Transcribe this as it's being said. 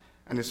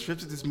And the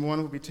scripture this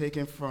morning will be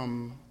taken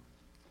from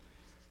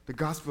the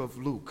Gospel of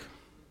Luke,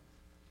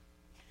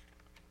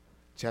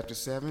 chapter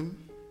 7,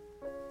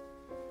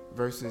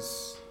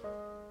 verses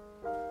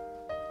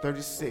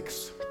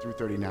 36 through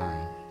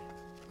 39.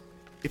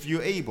 If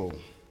you're able,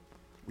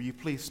 will you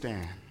please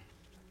stand?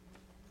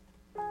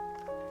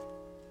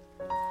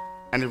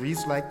 And it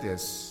reads like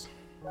this.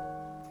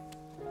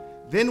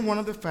 Then one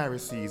of the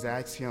Pharisees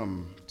asked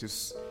him to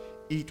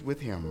eat with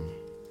him.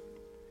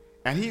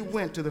 And he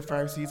went to the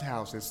Pharisee's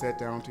house and sat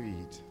down to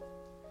eat.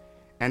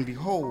 And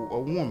behold, a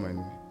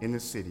woman in the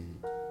city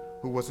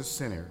who was a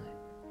sinner,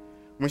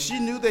 when she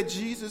knew that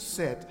Jesus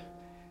sat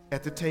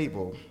at the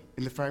table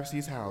in the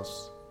Pharisee's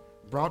house,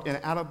 brought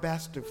an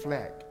alabaster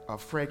flask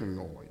of fragrant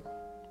oil,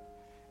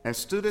 and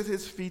stood at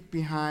his feet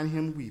behind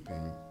him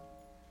weeping.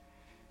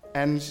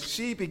 And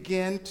she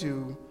began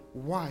to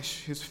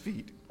wash his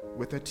feet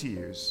with her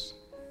tears,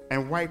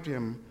 and wiped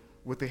him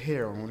with the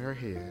hair on her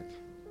head.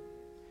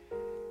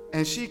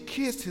 And she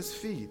kissed his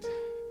feet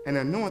and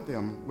anointed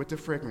them with the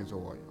fragrant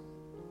oil.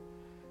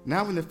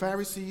 Now when the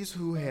Pharisees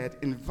who had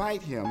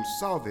invited him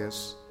saw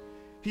this,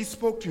 he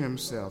spoke to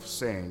himself,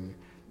 saying,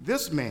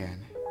 This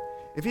man,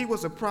 if he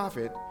was a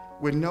prophet,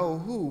 would know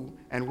who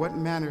and what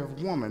manner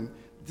of woman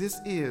this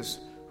is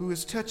who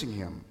is touching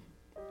him,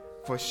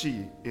 for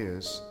she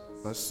is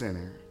a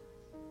sinner.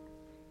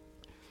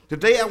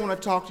 Today I want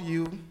to talk to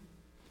you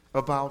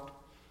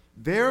about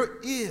there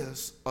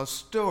is a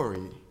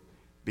story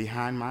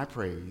behind my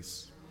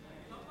praise.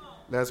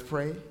 Let's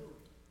pray.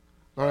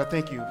 Lord, I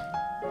thank you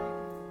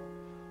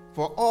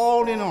for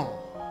all in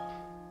all.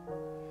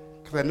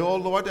 Because I know,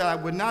 Lord, that I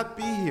would not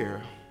be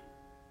here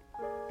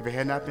if it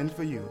had not been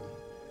for you.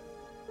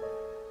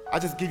 I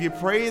just give you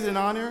praise and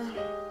honor.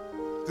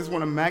 Just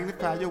want to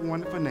magnify your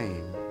wonderful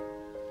name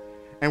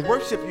and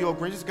worship you, O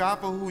gracious God,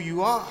 for who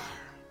you are.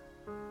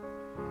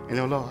 And,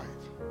 O Lord,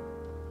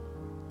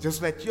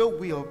 just let your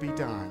will be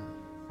done.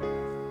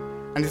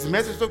 And this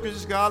message, O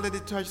gracious God, let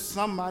it touch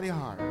somebody's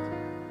heart,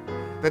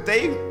 that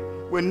they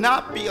will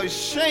not be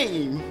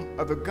ashamed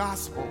of the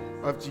gospel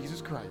of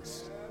Jesus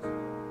Christ.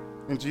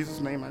 In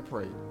Jesus' name I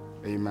pray.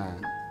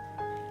 Amen.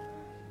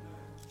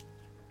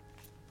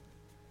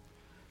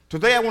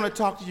 Today I want to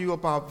talk to you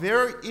about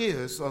there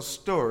is a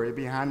story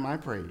behind my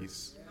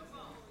praise.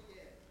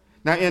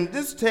 Now in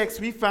this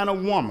text we find a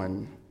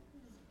woman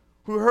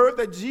who heard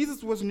that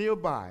Jesus was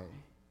nearby.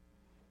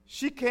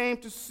 She came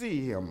to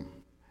see him,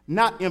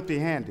 not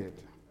empty-handed,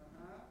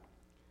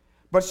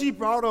 but she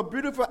brought a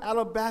beautiful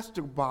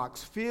alabaster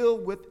box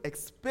filled with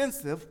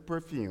expensive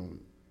perfume.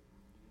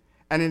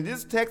 And in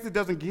this text, it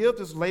doesn't give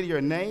this lady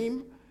her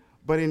name,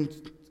 but in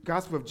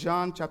Gospel of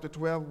John, chapter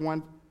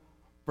 12,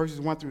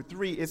 verses 1 through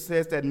 3, it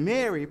says that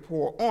Mary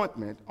poured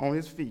ointment on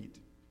his feet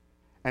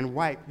and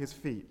wiped his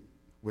feet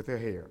with her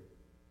hair.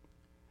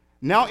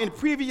 Now, in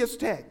previous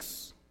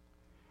texts,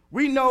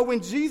 we know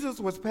when Jesus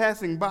was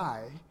passing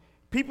by,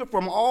 people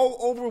from all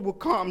over would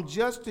come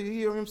just to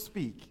hear him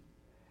speak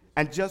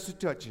and just to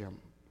touch him.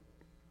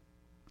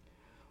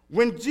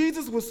 When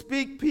Jesus would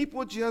speak,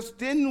 people just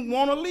didn't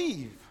want to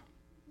leave.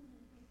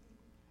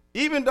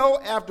 Even though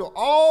after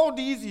all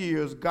these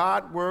years,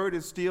 God's word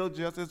is still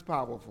just as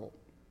powerful.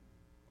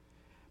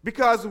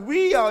 Because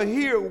we are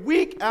here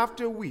week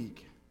after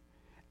week,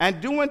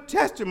 and during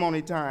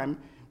testimony time,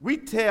 we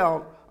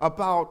tell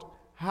about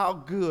how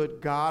good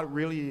God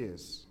really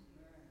is.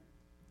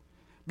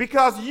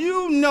 Because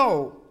you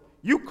know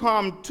you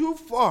come too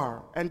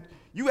far and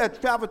you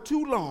have traveled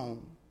too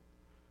long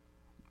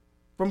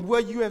from where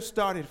you have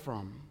started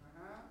from.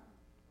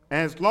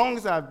 And as long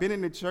as I've been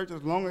in the church,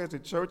 as long as the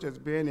church has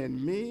been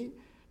in me,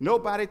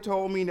 nobody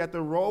told me that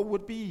the road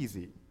would be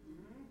easy.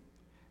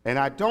 And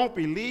I don't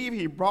believe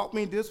he brought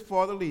me this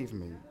far to leave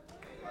me.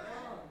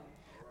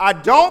 I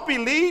don't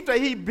believe that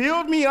he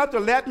built me up to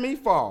let me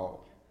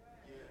fall.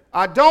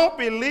 I don't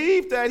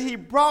believe that he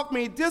brought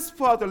me this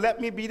far to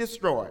let me be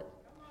destroyed.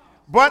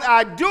 But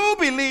I do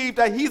believe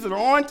that he's an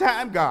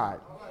on-time God.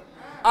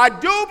 I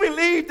do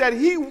believe that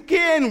he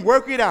can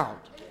work it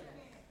out.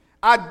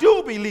 I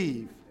do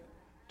believe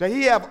that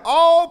he have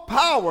all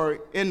power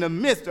in the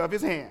midst of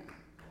his hand.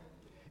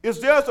 Is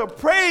there's a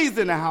praise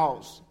in the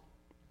house?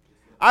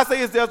 I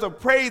say, is there's a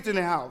praise in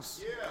the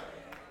house? Yeah.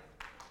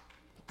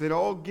 Then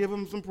all give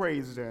him some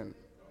praise then.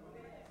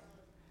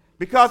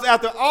 Because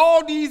after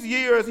all these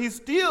years, he's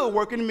still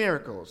working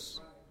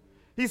miracles.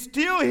 He's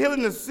still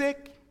healing the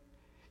sick.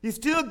 He's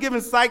still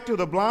giving sight to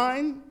the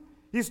blind.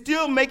 He's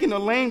still making the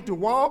lame to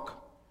walk.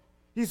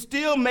 He's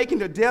still making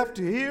the deaf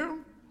to hear.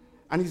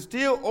 And he's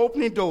still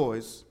opening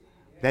doors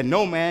that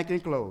no man can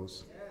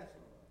close.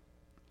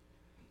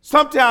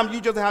 Sometimes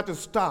you just have to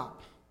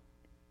stop.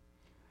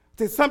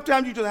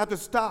 Sometimes you just have to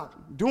stop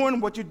doing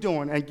what you're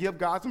doing and give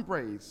God some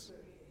praise.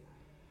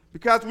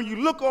 Because when you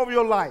look over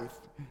your life,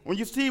 when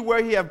you see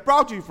where he has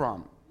brought you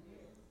from,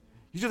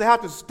 you just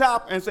have to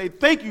stop and say,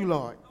 thank you,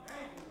 Lord.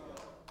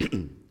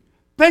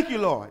 Thank you,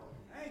 Lord.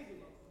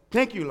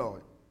 Thank you,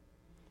 Lord.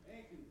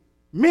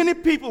 Many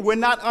people will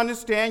not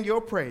understand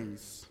your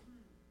praise.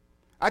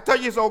 I tell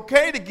you, it's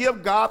okay to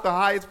give God the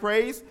highest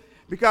praise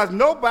Because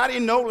nobody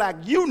know like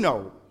you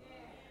know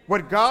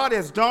what God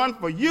has done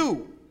for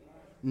you.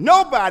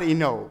 Nobody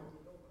know.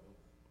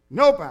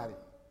 Nobody.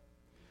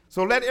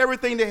 So let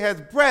everything that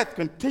has breath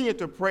continue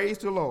to praise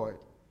the Lord.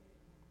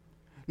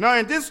 Now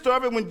in this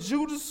story, when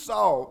Judas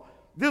saw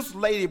this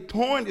lady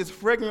pouring this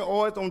fragrant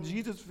oil on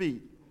Jesus'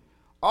 feet,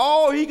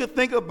 all he could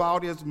think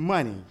about is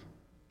money.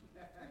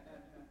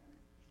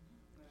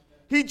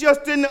 He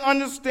just didn't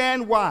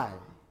understand why.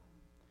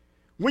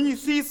 When you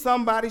see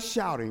somebody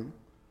shouting,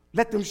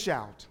 let them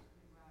shout.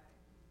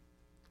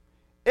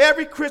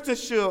 Every Christian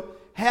should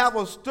have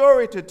a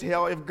story to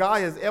tell if God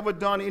has ever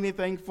done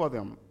anything for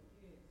them.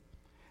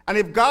 And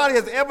if God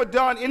has ever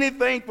done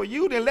anything for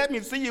you, then let me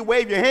see you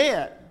wave your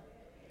hand.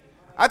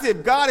 I said,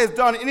 if God has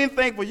done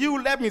anything for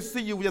you, let me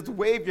see you just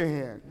wave your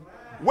hand.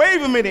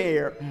 Wave them in the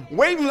air.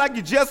 Wave them like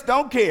you just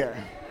don't care.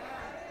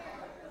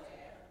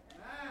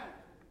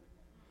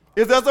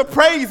 Is there a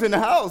praise in the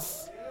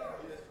house?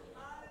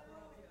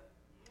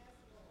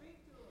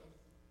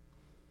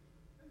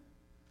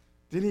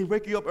 Didn't he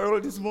wake you up early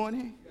this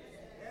morning?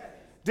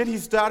 Didn't he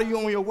start you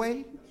on your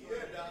way?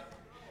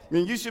 I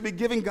mean, you should be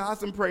giving God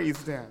some praise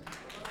then.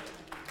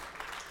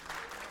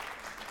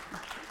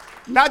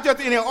 Not just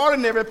any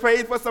ordinary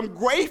praise, but some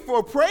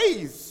grateful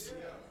praise.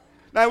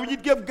 Now, when you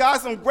give God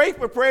some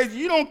grateful praise,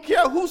 you don't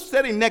care who's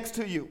sitting next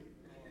to you.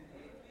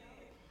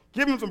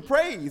 Give him some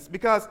praise,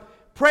 because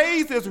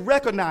praise is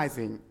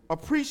recognizing,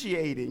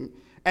 appreciating,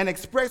 and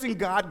expressing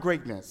God's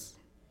greatness.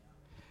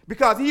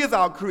 Because he is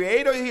our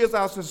creator, he is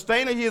our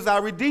sustainer, he is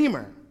our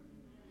redeemer.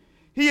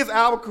 He is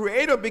our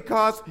creator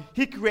because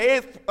he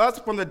created us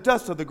from the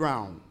dust of the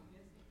ground.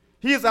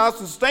 He is our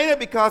sustainer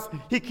because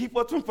he keeps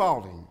us from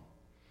falling.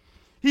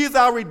 He is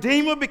our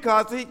redeemer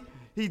because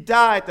he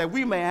died that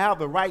we may have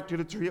the right to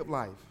the tree of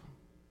life.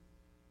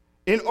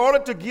 In order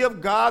to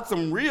give God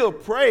some real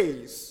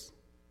praise,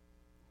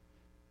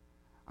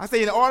 I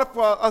say in order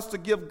for us to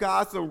give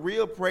God some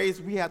real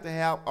praise, we have to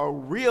have a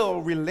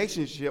real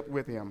relationship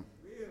with him.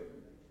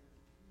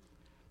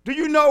 Do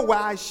you know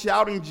why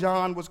Shouting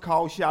John was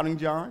called Shouting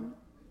John?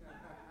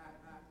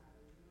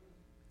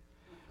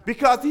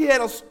 Because he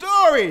had a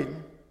story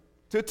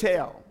to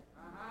tell.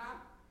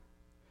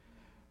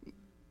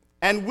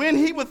 And when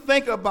he would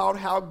think about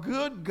how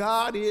good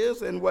God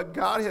is and what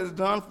God has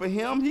done for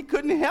him, he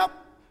couldn't help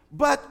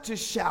but to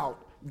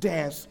shout,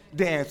 dance,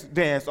 dance,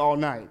 dance all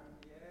night.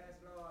 Yes,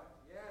 Lord.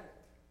 Yes.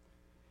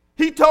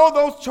 He told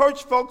those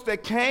church folks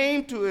that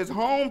came to his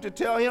home to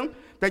tell him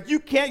that you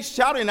can't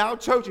shout in our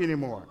church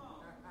anymore.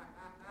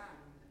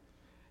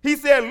 He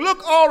said,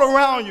 look all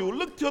around you.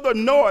 Look to the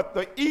north,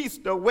 the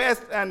east, the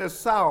west, and the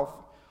south.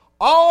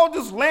 All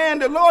this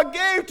land the Lord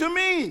gave to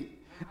me.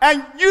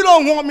 And you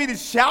don't want me to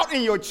shout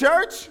in your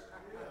church?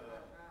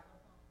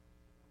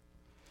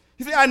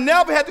 He said, I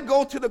never had to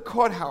go to the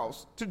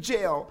courthouse, to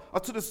jail, or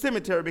to the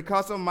cemetery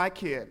because of my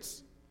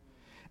kids.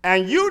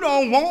 And you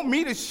don't want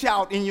me to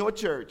shout in your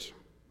church.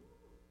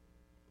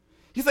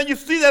 He said, you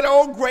see that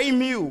old gray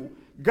mule?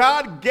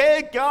 God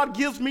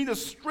gives me the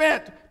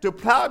strength to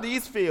plow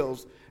these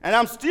fields. And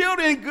I'm still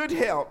in good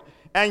health.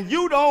 And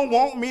you don't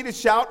want me to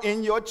shout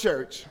in your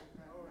church.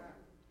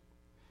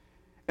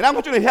 And I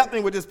want you to help me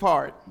with this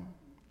part.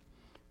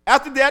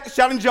 After that,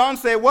 Shouting John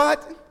said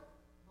what?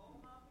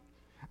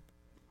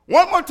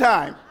 One more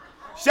time.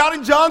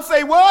 Shouting John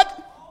say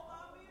what?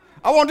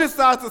 I want this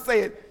side to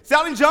say it.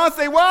 Shouting John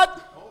say what?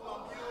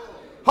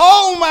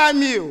 Hold my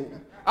mule.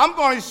 I'm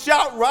going to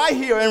shout right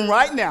here and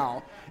right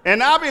now.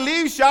 And I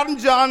believe Shouting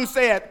John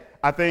said,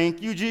 I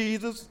thank you,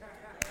 Jesus.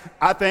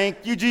 I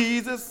thank you,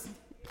 Jesus.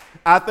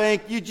 I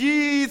thank you,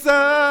 Jesus.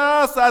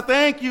 I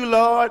thank you,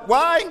 Lord.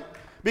 Why?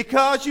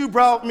 Because you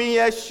brought me,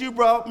 yes, you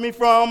brought me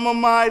from a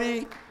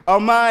mighty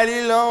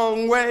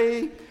long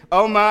way,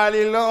 a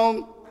mighty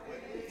long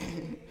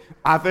way.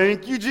 I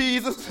thank you,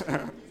 Jesus.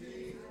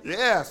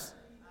 Yes.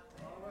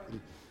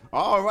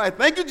 All right.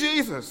 Thank you,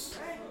 Jesus.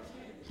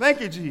 Thank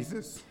you,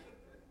 Jesus.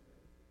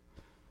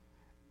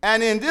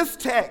 And in this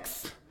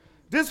text,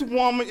 this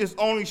woman is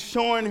only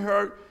showing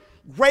her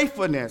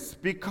gratefulness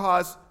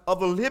because of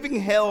the living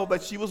hell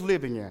that she was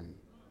living in.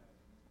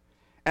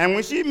 And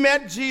when she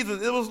met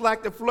Jesus, it was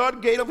like the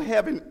floodgate of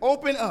heaven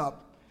opened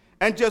up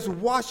and just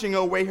washing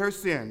away her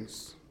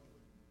sins.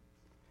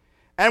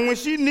 And when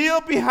she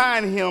kneeled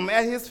behind him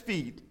at his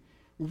feet,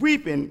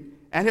 weeping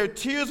and her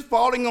tears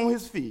falling on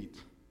his feet,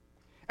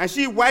 and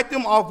she wiped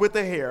them off with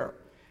her hair,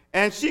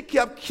 and she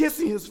kept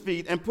kissing his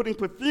feet and putting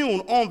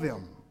perfume on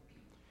them.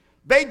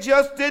 They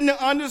just didn't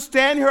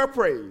understand her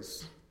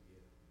praise.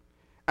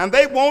 And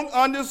they won't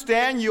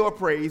understand your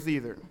praise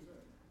either.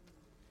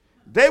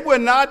 They will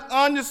not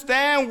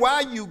understand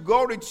why you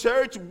go to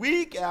church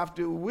week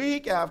after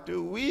week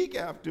after week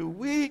after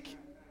week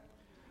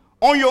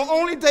on your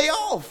only day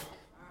off.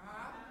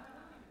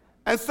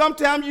 And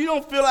sometimes you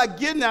don't feel like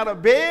getting out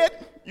of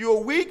bed.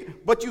 You're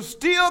weak, but you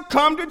still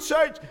come to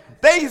church.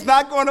 They's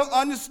not going to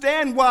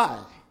understand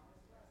why.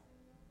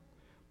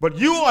 But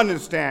you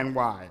understand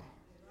why.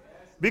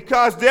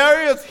 Because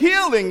there is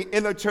healing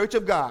in the church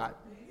of God.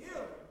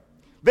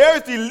 There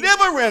is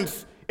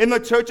deliverance in the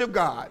church of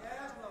God.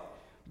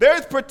 There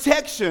is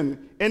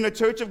protection in the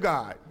church of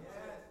God.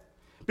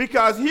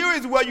 Because here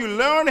is where you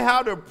learn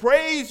how to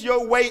praise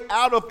your way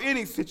out of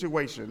any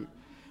situation.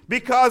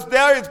 Because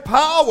there is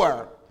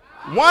power,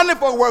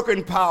 wonderful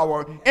working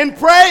power in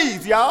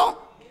praise, y'all.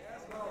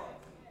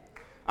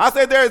 I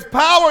said there is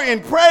power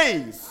in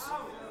praise.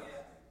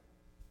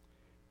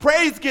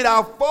 Praise get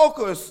our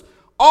focus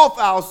off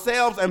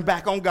ourselves and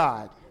back on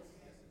God.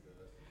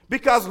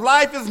 Because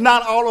life is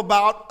not all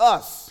about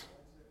us.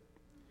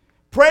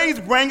 Praise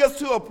brings us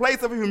to a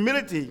place of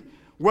humility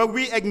where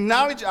we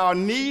acknowledge our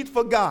need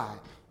for God.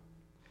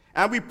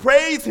 And we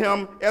praise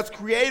him as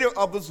creator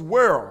of this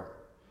world.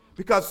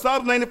 Because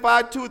Psalm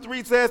 95,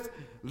 2-3 says,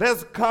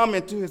 let's come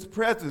into his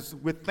presence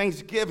with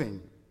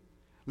thanksgiving.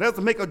 Let's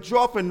make a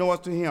joyful noise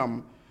to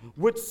him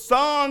with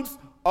songs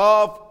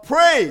of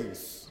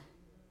praise.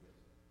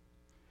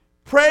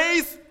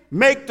 Praise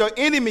make the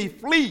enemy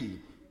flee.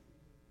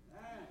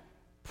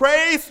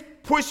 Praise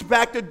push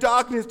back the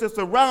darkness that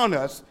surround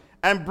us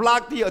and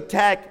block the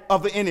attack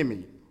of the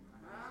enemy.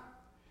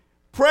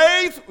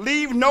 Praise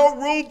leave no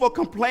room for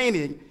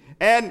complaining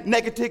and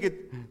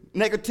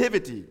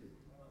negativity.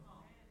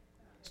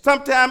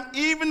 Sometimes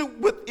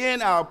even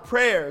within our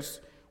prayers,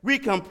 we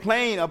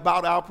complain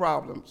about our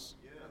problems.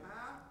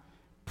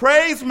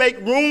 Praise make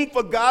room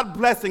for God's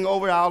blessing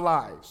over our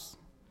lives.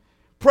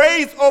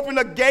 Praise open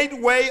a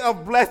gateway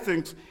of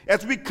blessings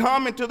as we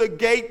come into the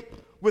gate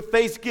with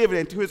thanksgiving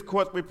and to his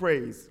courts with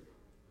praise.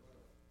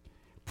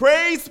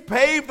 Praise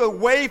paved the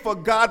way for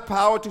God's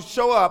power to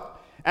show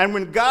up, and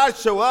when God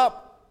show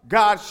up,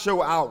 God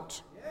show out.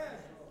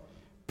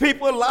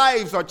 People's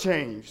lives are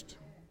changed.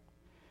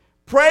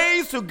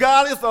 Praise to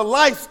God is a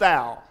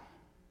lifestyle,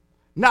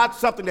 not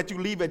something that you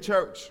leave at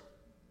church.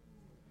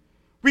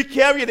 We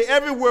carry it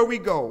everywhere we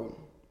go.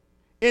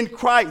 In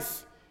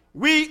Christ,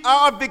 we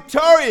are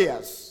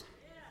victorious.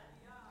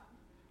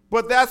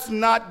 But that's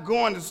not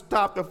going to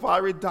stop the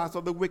fiery darts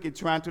of the wicked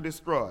trying to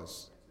destroy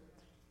us.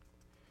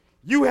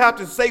 You have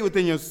to say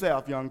within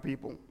yourself, young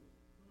people.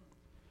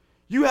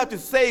 You have to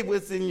say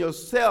within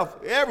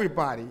yourself,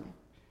 everybody,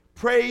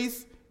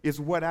 praise is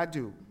what I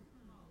do.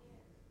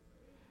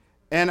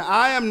 And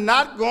I am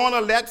not going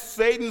to let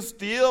Satan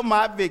steal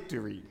my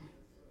victory,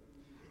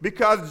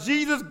 because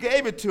Jesus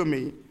gave it to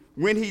me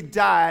when he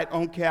died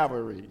on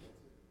Calvary.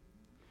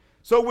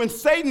 So when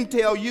Satan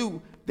tells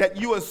you that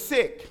you are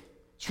sick,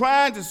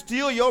 trying to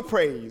steal your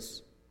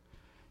praise,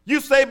 you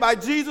say, by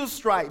Jesus'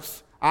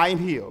 stripes, I am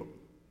healed.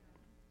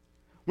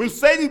 When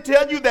Satan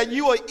tells you that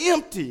you are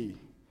empty,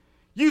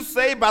 you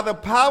say, by the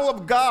power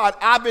of God,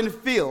 I've been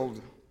filled.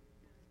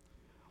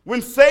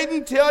 When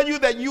Satan tells you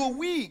that you are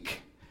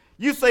weak,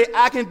 you say,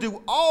 I can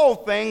do all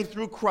things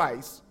through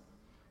Christ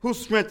who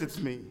strengthens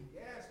me.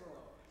 Yes,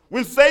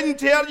 when Satan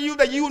tells you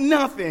that you are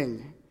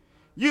nothing,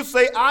 you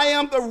say, I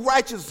am the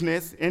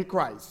righteousness in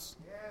Christ.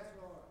 Yes,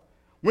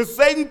 when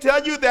Satan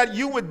tells you that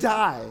you would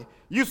die,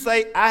 you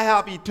say, I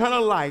have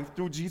eternal life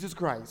through Jesus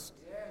Christ.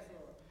 Yes,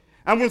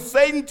 and when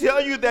Satan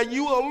tells you that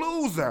you are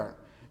a loser,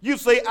 you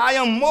say, I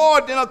am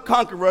more than a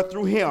conqueror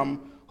through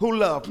him who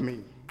loved me.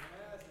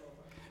 Yes,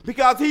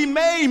 because he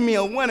made me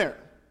a winner.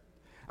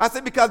 I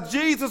said, because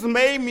Jesus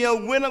made me a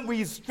winner when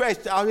he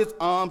stretched out his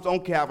arms on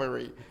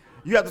Calvary.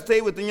 You have to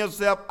say within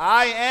yourself,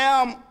 I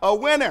am a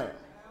winner.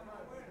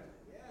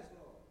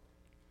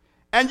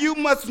 And you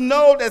must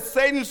know that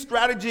Satan's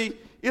strategy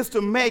is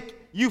to make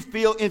you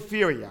feel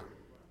inferior.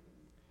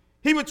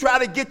 He would try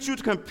to get you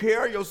to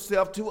compare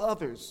yourself to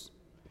others.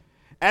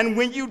 And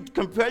when you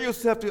compare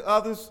yourself to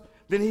others,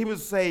 then he would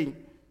say,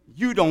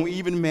 you don't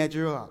even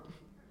measure up.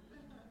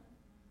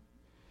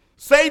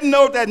 Satan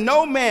knows that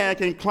no man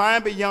can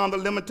climb beyond the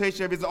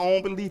limitation of his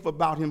own belief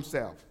about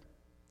himself.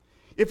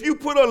 If you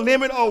put a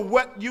limit on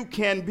what you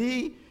can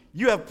be,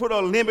 you have put a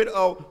limit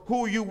on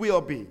who you will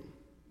be.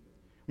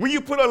 When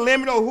you put a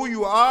limit on who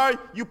you are,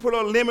 you put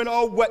a limit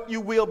on what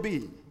you will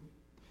be.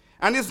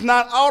 And it's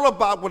not all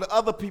about what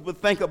other people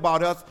think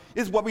about us.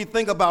 It's what we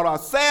think about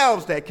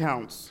ourselves that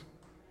counts.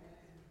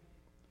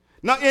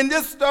 Now, in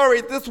this story,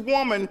 this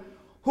woman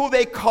who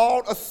they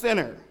called a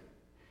sinner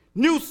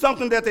knew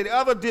something that the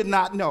other did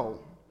not know.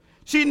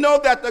 She knew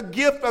that the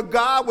gift of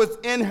God was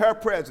in her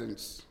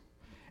presence.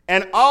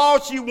 And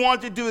all she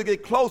wanted to do is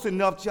get close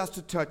enough just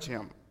to touch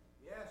him.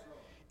 Yes,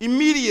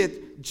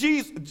 Immediately,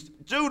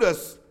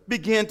 Judas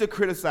began to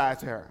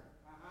criticize her.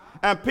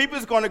 And people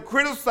is going to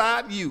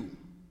criticize you.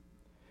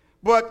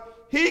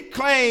 But he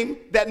claimed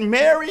that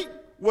Mary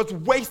was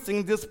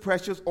wasting this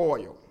precious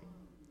oil,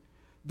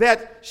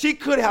 that she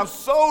could have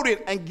sold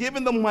it and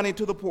given the money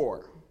to the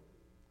poor.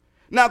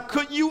 Now,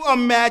 could you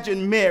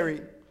imagine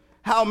Mary,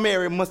 how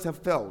Mary must have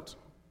felt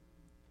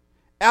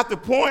after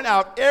pouring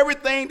out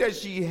everything that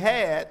she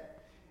had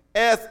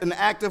as an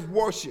act of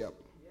worship?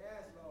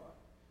 Yes, Lord.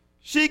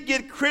 She'd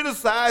get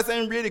criticized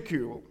and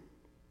ridiculed.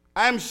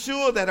 I'm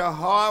sure that her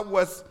heart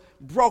was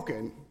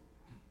broken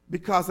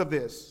because of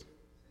this.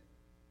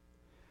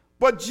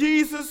 But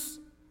Jesus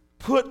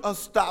put a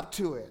stop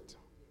to it.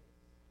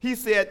 He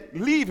said,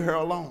 leave her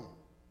alone.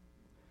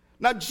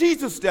 Now,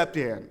 Jesus stepped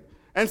in.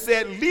 and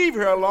said, leave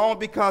her alone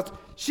because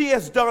she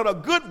has done a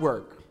good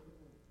work.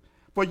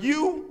 For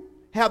you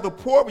have the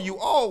poor with you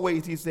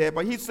always, he said,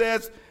 but he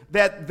says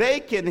that they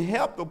can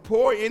help the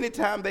poor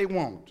anytime they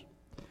want.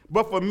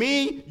 But for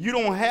me, you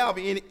don't have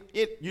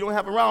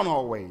around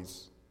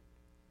always.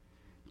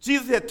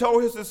 Jesus had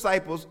told his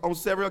disciples on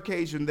several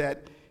occasions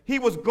that he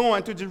was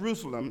going to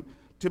Jerusalem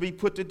to be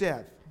put to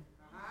death.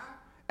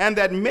 And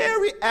that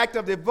Mary's act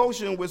of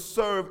devotion would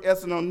serve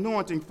as an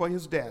anointing for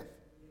his death.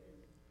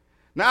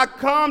 Now I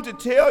come to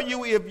tell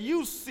you, if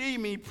you see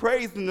me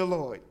praising the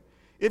Lord,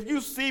 if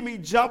you see me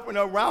jumping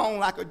around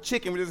like a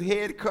chicken with his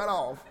head cut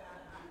off,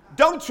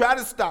 don't try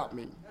to stop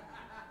me.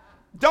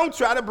 Don't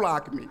try to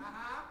block me.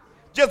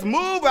 Just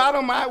move out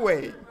of my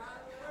way.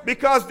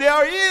 Because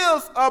there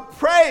is a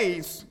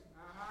praise.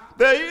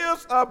 There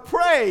is a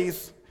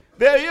praise.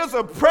 There is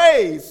a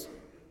praise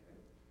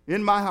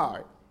in my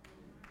heart.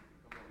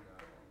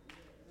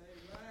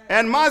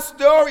 And my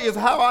story is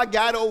how I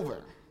got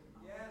over.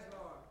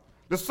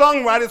 The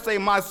songwriters say,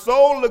 my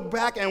soul looked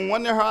back and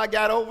wonder how I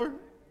got over.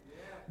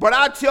 But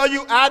I tell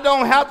you, I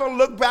don't have to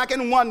look back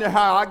and wonder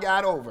how I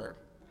got over.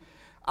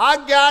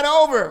 I got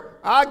over.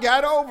 I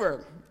got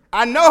over.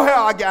 I know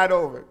how I got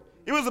over.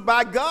 It was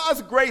by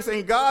God's grace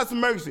and God's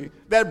mercy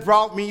that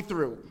brought me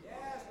through.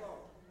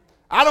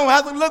 I don't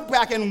have to look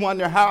back and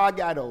wonder how I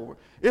got over.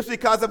 It's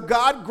because of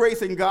God's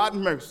grace and God's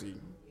mercy.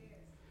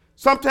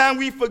 Sometimes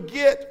we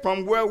forget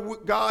from where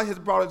God has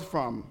brought us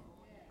from.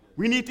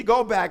 We need to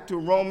go back to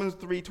Romans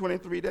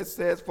 3:23 that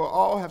says, for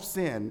all have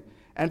sinned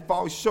and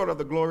fall short of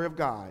the glory of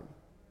God.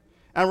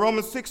 And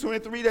Romans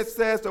 6:23 that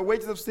says, the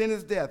wages of sin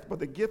is death, but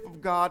the gift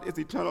of God is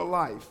eternal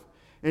life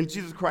in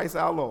Jesus Christ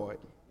our Lord.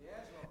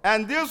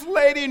 And this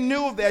lady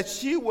knew that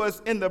she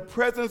was in the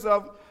presence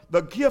of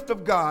the gift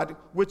of God,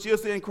 which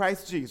is in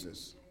Christ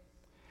Jesus.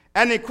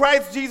 And in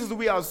Christ Jesus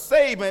we are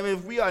saved, and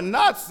if we are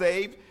not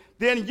saved,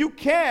 then you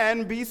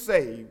can be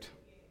saved.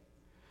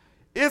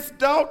 It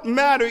don't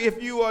matter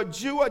if you are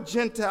Jew or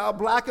Gentile,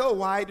 black or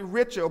white,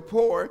 rich or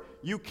poor,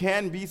 you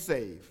can be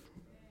saved.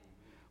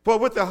 For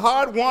with the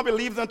heart one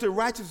believes unto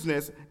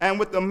righteousness, and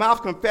with the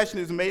mouth confession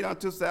is made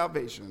unto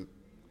salvation.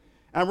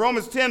 And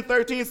Romans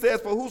 10:13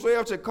 says, for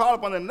whosoever shall call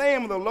upon the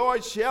name of the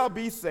Lord shall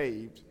be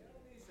saved.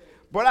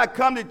 But I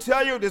come to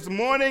tell you this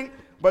morning,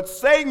 but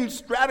Satan's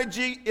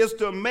strategy is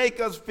to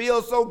make us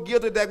feel so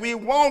guilty that we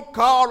won't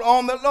call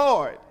on the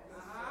Lord.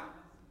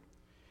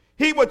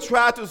 He would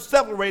try to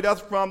separate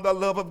us from the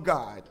love of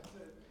God,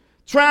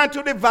 trying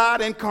to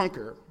divide and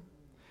conquer.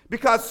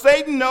 Because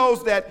Satan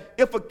knows that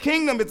if a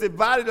kingdom is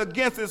divided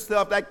against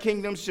itself, that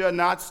kingdom shall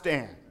not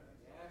stand.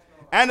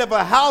 And if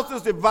a house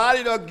is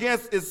divided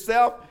against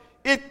itself,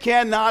 it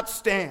cannot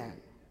stand.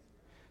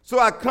 So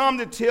I come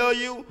to tell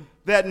you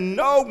that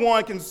no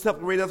one can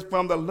separate us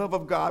from the love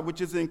of God,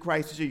 which is in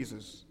Christ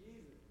Jesus.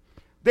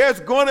 There's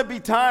going to be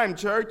time,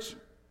 church,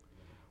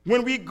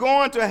 when we're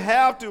going to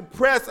have to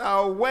press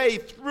our way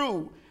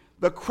through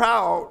the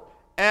crowd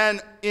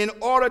and in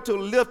order to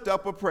lift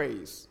up a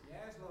praise.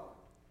 Yes, Lord.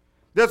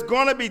 There's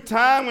going to be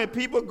time when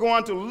people are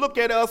going to look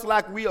at us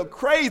like we are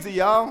crazy,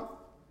 y'all.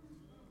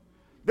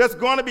 There's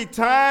going to be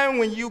time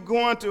when you're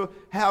going to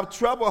have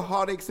trouble,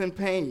 heartaches, and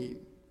pain.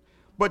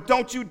 But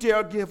don't you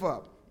dare give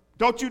up.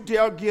 Don't you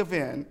dare give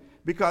in,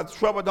 because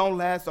trouble don't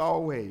last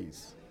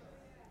always.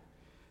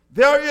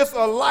 There is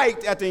a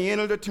light at the end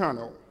of the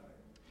tunnel.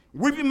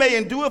 Weeping may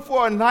endure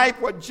for a night,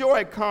 but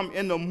joy come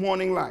in the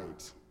morning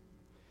light.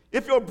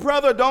 If your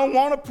brother don't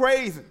want to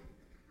praise,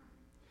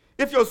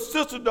 if your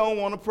sister don't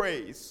want to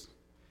praise,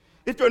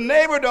 if your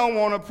neighbor don't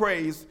want to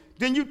praise,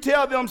 then you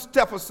tell them,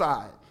 step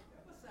aside.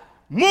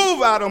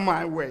 Move out of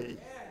my way.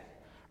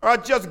 Or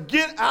just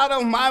get out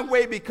of my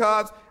way,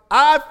 because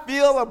I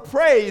feel a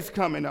praise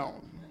coming on.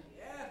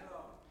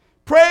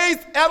 Praise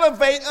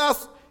elevates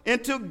us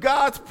into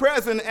God's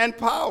presence and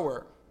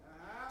power.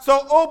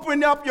 So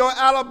open up your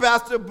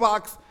alabaster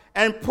box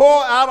and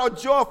pour out a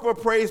joyful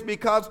praise,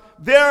 because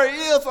there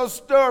is a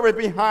story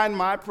behind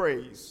my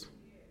praise.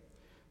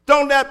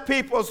 Don't let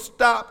people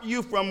stop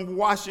you from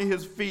washing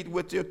his feet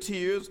with your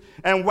tears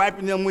and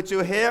wiping them with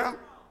your hair.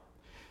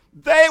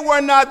 They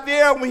were not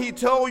there when he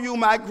told you,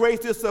 my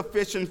grace is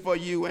sufficient for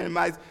you and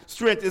my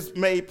strength is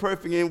made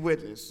perfect in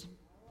weakness.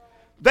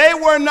 They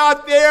were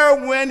not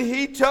there when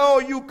he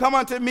told you, come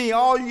unto me,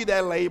 all you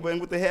that labor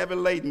and with the heavy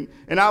laden,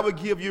 and I will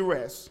give you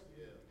rest.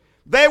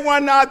 They were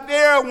not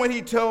there when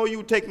he told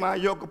you, take my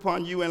yoke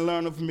upon you and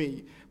learn of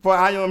me, for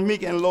I am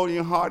meek and lowly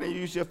in heart, and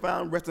you shall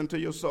find rest unto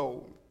your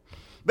soul.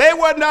 They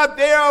were not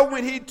there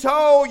when he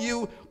told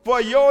you,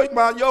 for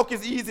my yoke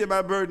is easy and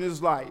my burden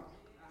is light.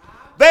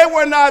 They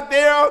were not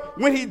there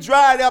when he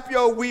dried up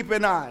your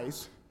weeping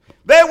eyes.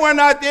 They were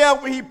not there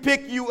when he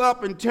picked you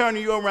up and turned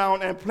you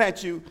around and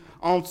plant you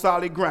on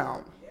solid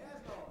ground.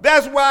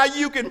 That's why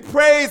you can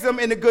praise him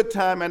in the good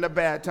time and the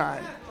bad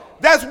time.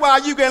 That's why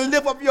you can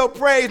lift up your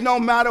praise no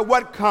matter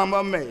what come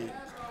or may.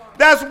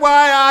 That's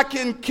why I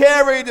can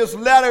carry this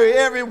letter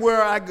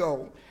everywhere I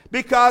go.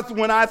 Because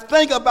when I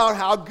think about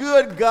how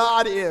good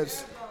God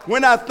is,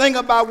 when I think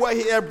about what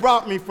he had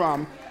brought me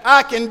from,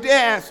 I can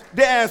dance,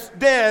 dance,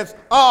 dance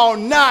all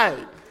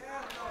night.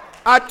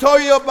 I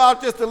told you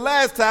about this the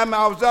last time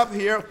I was up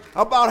here,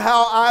 about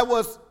how I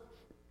was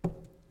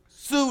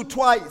sued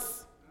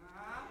twice.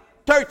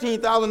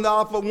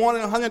 $13,000 for one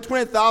and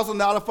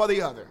 $120,000 for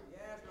the other.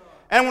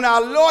 And when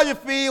our lawyer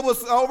fee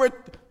was over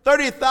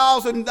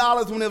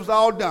 $30,000 when it was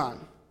all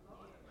done.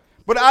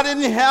 But I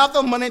didn't have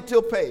the money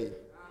to pay.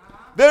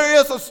 There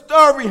is a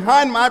story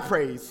behind my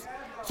praise.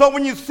 So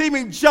when you see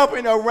me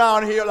jumping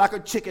around here like a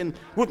chicken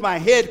with my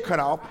head cut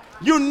off,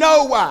 you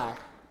know why.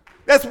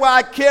 That's why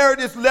I carry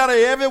this letter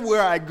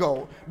everywhere I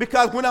go.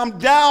 Because when I'm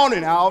down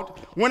and out,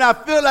 when I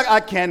feel like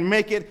I can't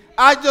make it,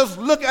 I just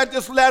look at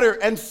this letter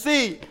and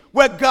see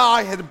where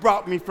God has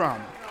brought me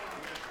from.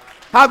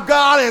 How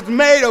God has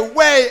made a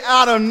way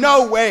out of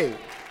no way.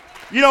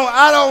 You know,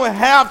 I don't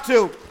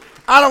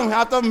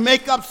have to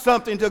make up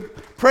something to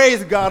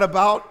praise God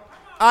about.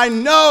 I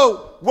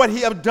know what he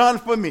has done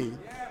for me.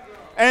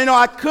 And you know,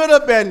 I could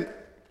have been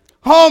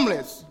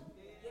homeless,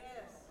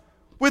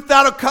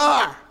 without a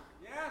car,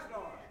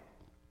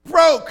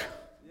 broke.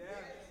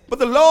 But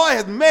the Lord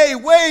has made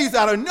ways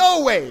out of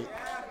no way.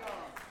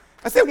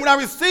 I said, when I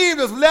received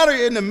this letter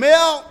in the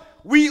mail,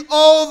 we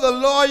owe the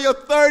lawyer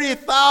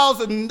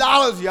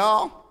 $30,000,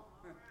 y'all.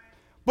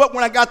 But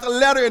when I got the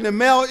letter in the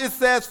mail, it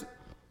says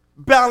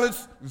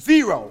balance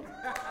zero.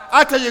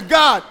 I tell you,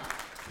 God,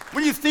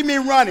 when you see me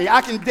running,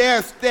 I can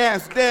dance,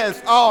 dance,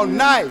 dance all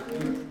night.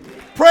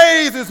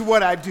 Praise is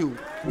what I do.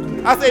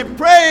 I say,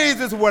 praise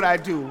is what I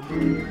do.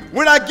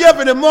 When I get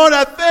up in the morning,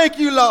 I thank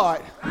you,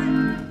 Lord,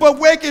 for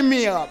waking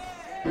me up.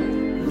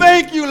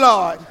 Thank you,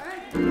 Lord,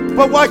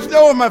 for watching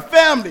over my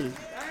family.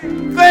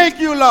 Thank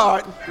you,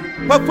 Lord,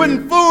 for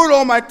putting food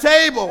on my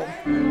table.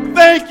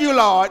 Thank you,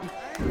 Lord,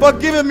 for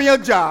giving me a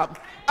job.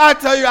 I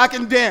tell you, I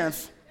can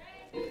dance.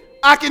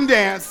 I can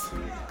dance.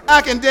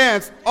 I can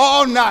dance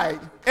all night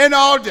and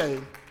all day.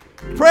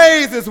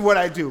 Praise is what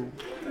I do.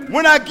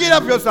 When I get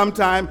up here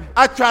sometime,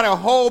 I try to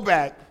hold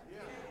back.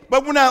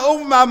 But when I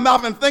open my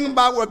mouth and think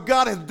about what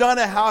God has done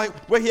and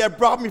where he has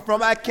brought me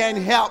from, I can't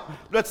help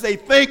but say,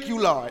 thank you,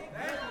 Lord.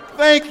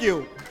 Thank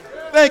you.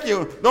 Thank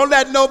you. Don't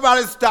let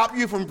nobody stop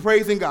you from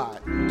praising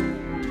God.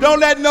 Don't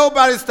let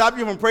nobody stop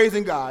you from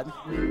praising God.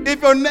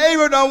 If your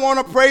neighbor don't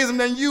want to praise him,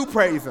 then you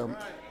praise him.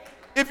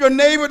 If your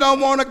neighbor don't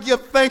want to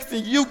give thanks,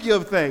 then you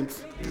give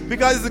thanks.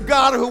 Because it's the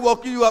God who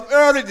woke you up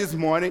early this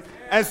morning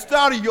and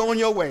started you on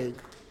your way.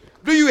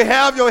 Do you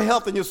have your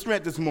health and your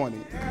strength this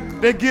morning?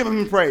 Then give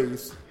him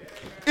praise.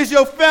 Is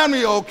your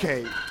family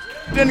okay?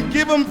 Then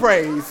give him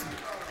praise.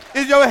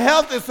 Is your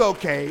health is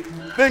okay?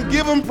 Then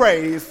give him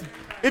praise.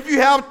 If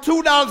you have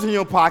 $2 in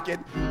your pocket,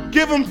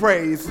 give him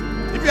praise.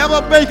 If you have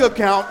a bank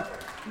account,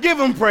 give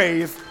him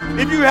praise.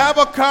 If you have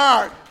a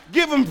car,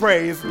 give him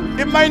praise.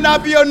 It might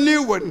not be a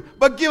new one,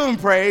 but give him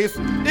praise.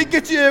 It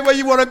gets you where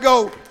you want to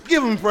go.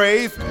 Give him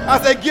praise. I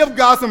say, give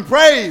God some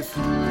praise.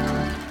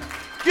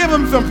 Give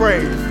him some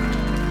praise.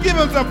 Give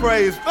him some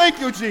praise. Thank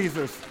you,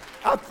 Jesus.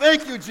 I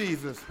thank you,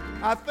 Jesus.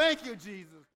 I thank you, Jesus.